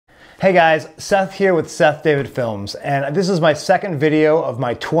Hey guys, Seth here with Seth David Films, and this is my second video of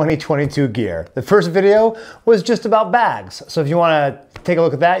my 2022 gear. The first video was just about bags, so if you want to take a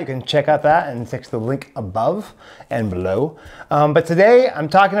look at that, you can check out that and check the link above and below. But today I'm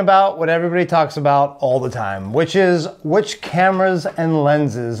talking about what everybody talks about all the time, which is which cameras and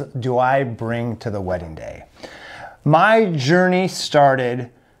lenses do I bring to the wedding day? My journey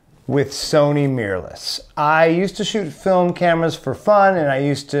started with Sony mirrorless. I used to shoot film cameras for fun, and I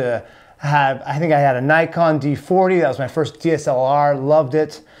used to have, I think I had a Nikon D40, that was my first DSLR, loved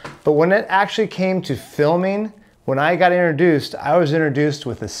it. But when it actually came to filming, when I got introduced, I was introduced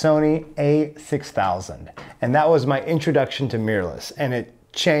with the Sony a6000. And that was my introduction to mirrorless, and it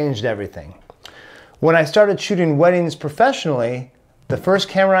changed everything. When I started shooting weddings professionally, the first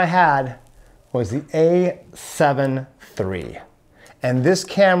camera I had was the a7 III. And this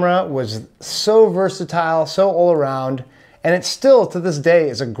camera was so versatile, so all around, and it still to this day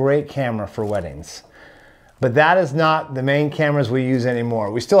is a great camera for weddings. But that is not the main cameras we use anymore.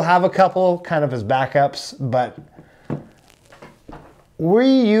 We still have a couple kind of as backups, but we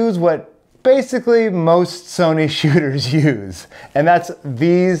use what basically most Sony shooters use, and that's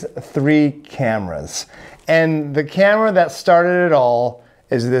these three cameras. And the camera that started it all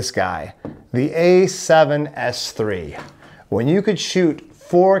is this guy, the a7S III. When you could shoot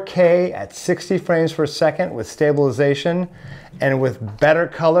 4K at 60 frames per second with stabilization and with better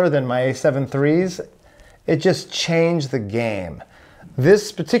color than my a7 IIIs, it just changed the game.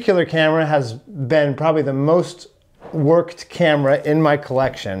 This particular camera has been probably the most worked camera in my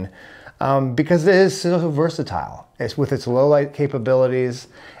collection because it is so versatile. It's with its low light capabilities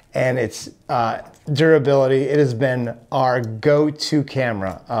and its durability. It has been our go-to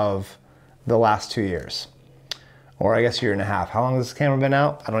camera of the last 2 years. Or I guess a year and a half. How long has this camera been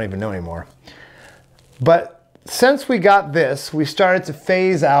out? I don't even know anymore. But since we got this, we started to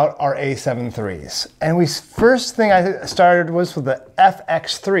phase out our a7 IIIs. And first thing I started was with the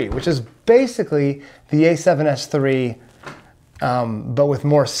FX3, which is basically the a7S III, but with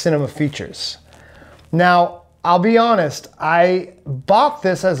more cinema features. Now, I'll be honest, I bought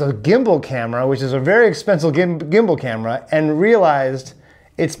this as a gimbal camera, which is a very expensive gimbal camera, and realized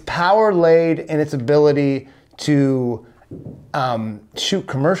its power laid in its ability to shoot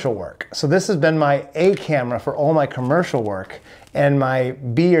commercial work. So this has been my A camera for all my commercial work and my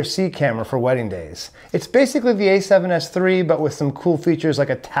B or C camera for wedding days. It's basically the a7S III, but with some cool features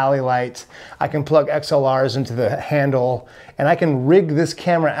like a tally light. I can plug XLRs into the handle, and I can rig this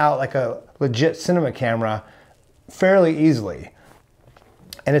camera out like a legit cinema camera fairly easily.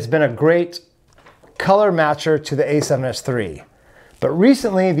 And it's been a great color matcher to the a7S III. But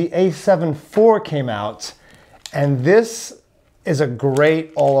recently the a7 IV came out, and this is a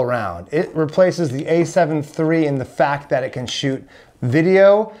great all around. It replaces the a7 III in the fact that it can shoot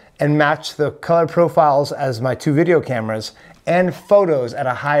video and match the color profiles as my two video cameras, and photos at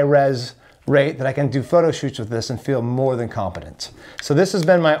a high res rate that I can do photo shoots with this and feel more than competent. So this has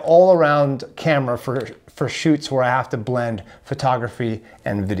been my all around camera for shoots where I have to blend photography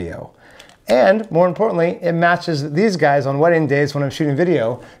and video. And more importantly, it matches these guys on wedding days when I'm shooting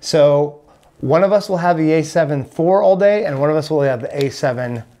video. So one of us will have the a7 IV all day, and one of us will have the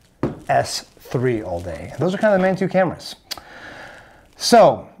a7S III all day. Those are kind of the main two cameras.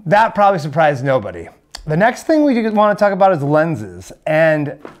 So that probably surprised nobody. The next thing we want to talk about is lenses.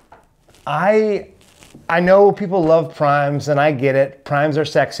 And I know people love primes, and I get it. Primes are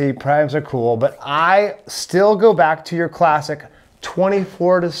sexy, primes are cool, but I still go back to your classic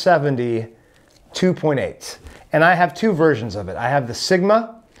 24-70 2.8. And I have two versions of it. I have the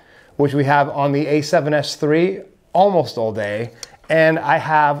Sigma, which we have on the a7S III almost all day, and I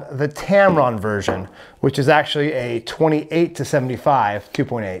have the Tamron version, which is actually a 28-75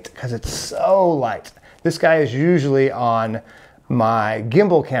 2.8 because it's so light. This guy is usually on my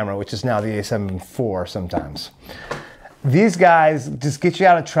gimbal camera, which is now the a7 IV sometimes. These guys just get you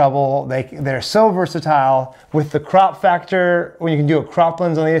out of trouble. They're so versatile. With the crop factor, when you can do a crop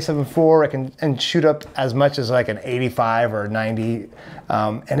lens on the a7 IV, it can shoot up as much as like an 85 or 90,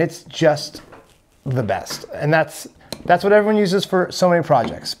 and it's just the best. And that's what everyone uses for so many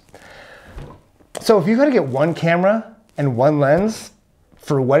projects. So if you got to get one camera and one lens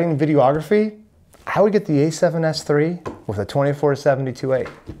for wedding videography, I would get the a7S III with a 24-70 2.8.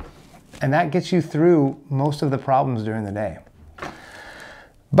 And that gets you through most of the problems during the day.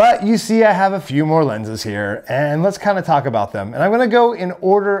 But you see I have a few more lenses here, and let's kind of talk about them. And I'm gonna go in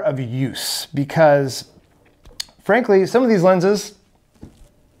order of use because frankly, some of these lenses,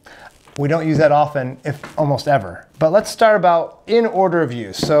 we don't use that often, if almost ever. But let's start about in order of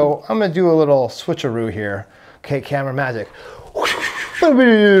use. So I'm gonna do a little switcheroo here. Okay, camera magic.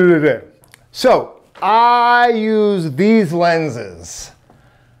 So I use these lenses.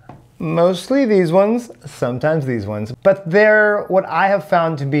 Mostly these ones, sometimes these ones, but they're what I have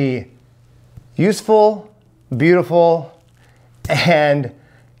found to be useful, beautiful, and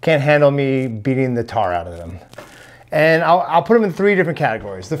can't handle me beating the tar out of them. And I'll put them in 3 different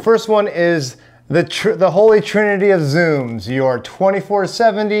categories. The first one is the holy trinity of zooms, your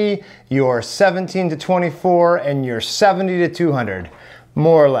 24-70, your 17-24, and your 70-200.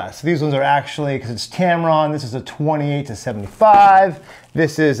 More or less. These ones are actually, because it's Tamron, this is a 28-75,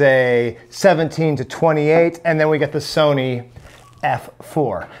 this is a 17-28, and then we get the Sony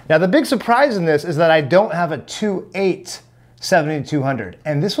f4. Now the big surprise in this is that I don't have a 2.8 70-200,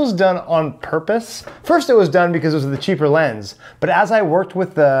 and this was done on purpose. First it was done because it was the cheaper lens, but as I worked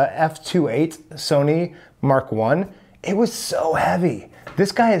with the f2.8 Sony Mark I, it was so heavy.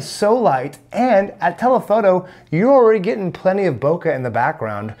 This guy is so light, and at telephoto, you're already getting plenty of bokeh in the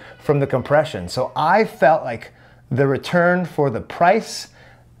background from the compression. So I felt like the return for the price,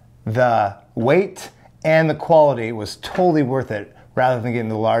 the weight, and the quality was totally worth it rather than getting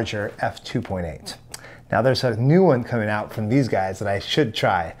the larger f2.8. Now there's a new one coming out from these guys that I should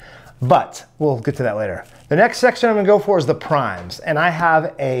try, but we'll get to that later. The next section I'm gonna go for is the primes, and I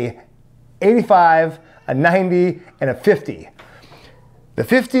have a 85, a 90, and a 50. The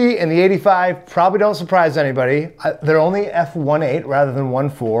 50 and the 85 probably don't surprise anybody. They're only f1.8 rather than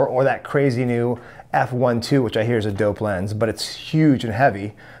 1.4 or that crazy new f1.2, which I hear is a dope lens, but it's huge and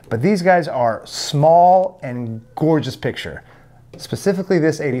heavy. But these guys are small and gorgeous picture. Specifically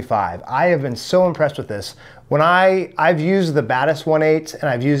this 85. I have been so impressed with this. When I've used the Batis 1.8 and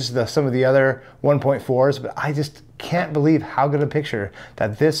I've used some of the other 1.4s, but I just can't believe how good a picture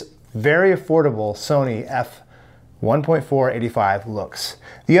that this very affordable Sony f1.4 85 looks.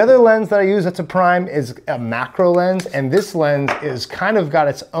 The other lens that I use that's a prime is a macro lens, and this lens is kind of got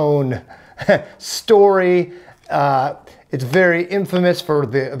its own story. It's very infamous for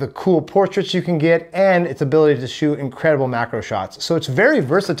the cool portraits you can get and its ability to shoot incredible macro shots. So it's very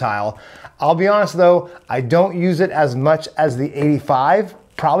versatile. I'll be honest though, I don't use it as much as the 85,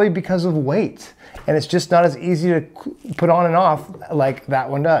 probably because of weight. And it's just not as easy to put on and off like that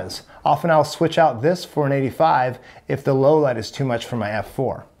one does. Often I'll switch out this for an 85 if the low light is too much for my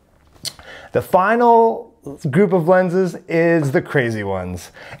f4. The final group of lenses is the crazy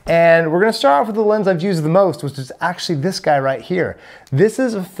ones. And we're gonna start off with the lens I've used the most, which is actually this guy right here. This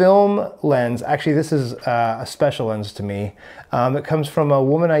is a film lens. Actually, this is a special lens to me. It comes from a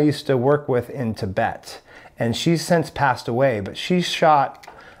woman I used to work with in Tibet. And she's since passed away, but she shot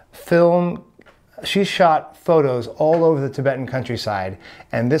photos all over the Tibetan countryside,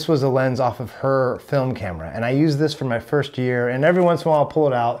 and this was a lens off of her film camera. And I used this for my first year, and every once in a while I'll pull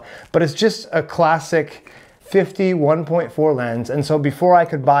it out, but it's just a classic 50 1.4 lens. And so before I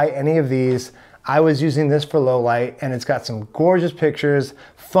could buy any of these, I was using this for low light, and it's got some gorgeous pictures,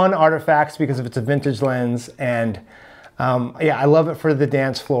 fun artifacts because of it's a vintage lens, and yeah, I love it for the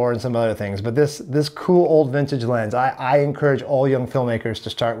dance floor and some other things, but this cool old vintage lens, I encourage all young filmmakers to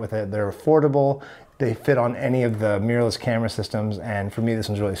start with it. They're affordable, they fit on any of the mirrorless camera systems, and for me this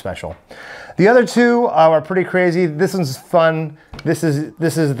one's really special. The other two are pretty crazy. This one's fun. This is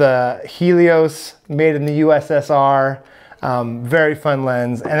the Helios, made in the USSR. Very fun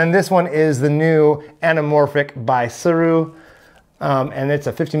lens. And then this one is the new anamorphic by Suru. And it's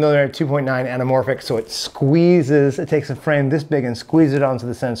a 50mm 2.9 anamorphic, so it squeezes, it takes a frame this big and squeezes it onto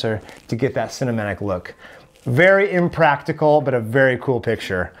the sensor to get that cinematic look. Very impractical, but a very cool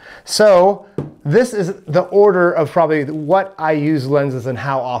picture. So this is the order of probably what I use lenses and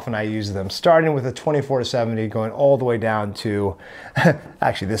how often I use them, starting with a 24-70, going all the way down to,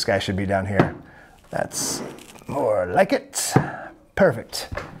 actually this guy should be down here. That's more like it. Perfect.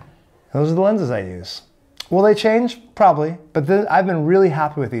 Those are the lenses I use. Will they change? Probably, but I've been really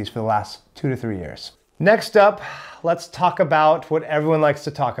happy with these for the last 2 to 3 years. Next up, let's talk about what everyone likes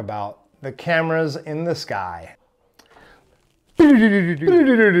to talk about, the cameras in the sky. And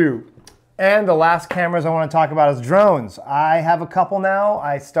the last cameras I want to talk about is drones. I have a couple now.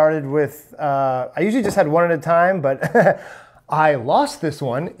 I started with, I usually just had one at a time, but I lost this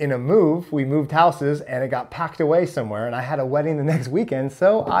one in a move. We moved houses and it got packed away somewhere, and I had a wedding the next weekend,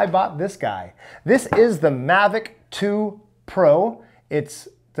 so I bought this guy. This is the Mavic 2 Pro. It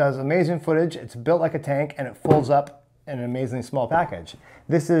does amazing footage. It's built like a tank and it folds up in an amazingly small package.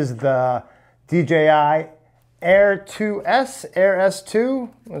 This is the DJI Air 2S, Air S2.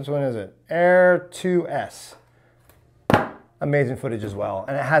 Which one is it? Air 2S. Amazing footage as well.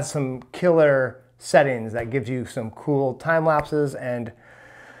 And it has some killer settings that gives you some cool time lapses, and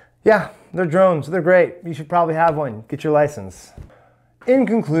yeah, they're drones. They're great. You should probably have one. Get your license. In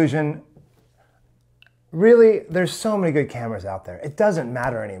conclusion, really, there's so many good cameras out there. It doesn't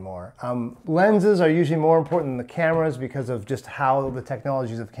matter anymore. Lenses are usually more important than the cameras because of just how the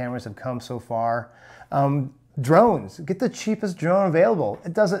technologies of cameras have come so far. Drones, get the cheapest drone available.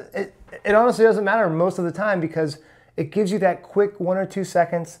 It honestly doesn't matter most of the time because it gives you that quick 1 or 2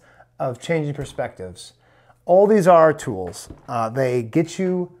 seconds of changing perspectives. All these are tools. They get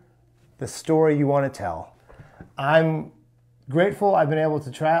you the story you want to tell. I'm grateful I've been able to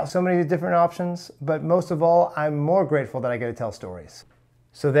try out so many different options, but most of all, I'm more grateful that I get to tell stories.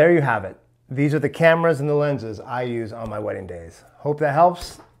 So there you have it. These are the cameras and the lenses I use on my wedding days. Hope that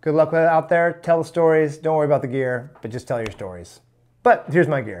helps. Good luck with it out there. Tell the stories. Don't worry about the gear, but just tell your stories. But here's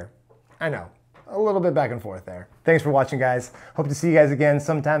my gear. I know, a little bit back and forth there. Thanks for watching, guys. Hope to see you guys again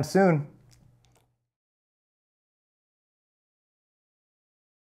sometime soon.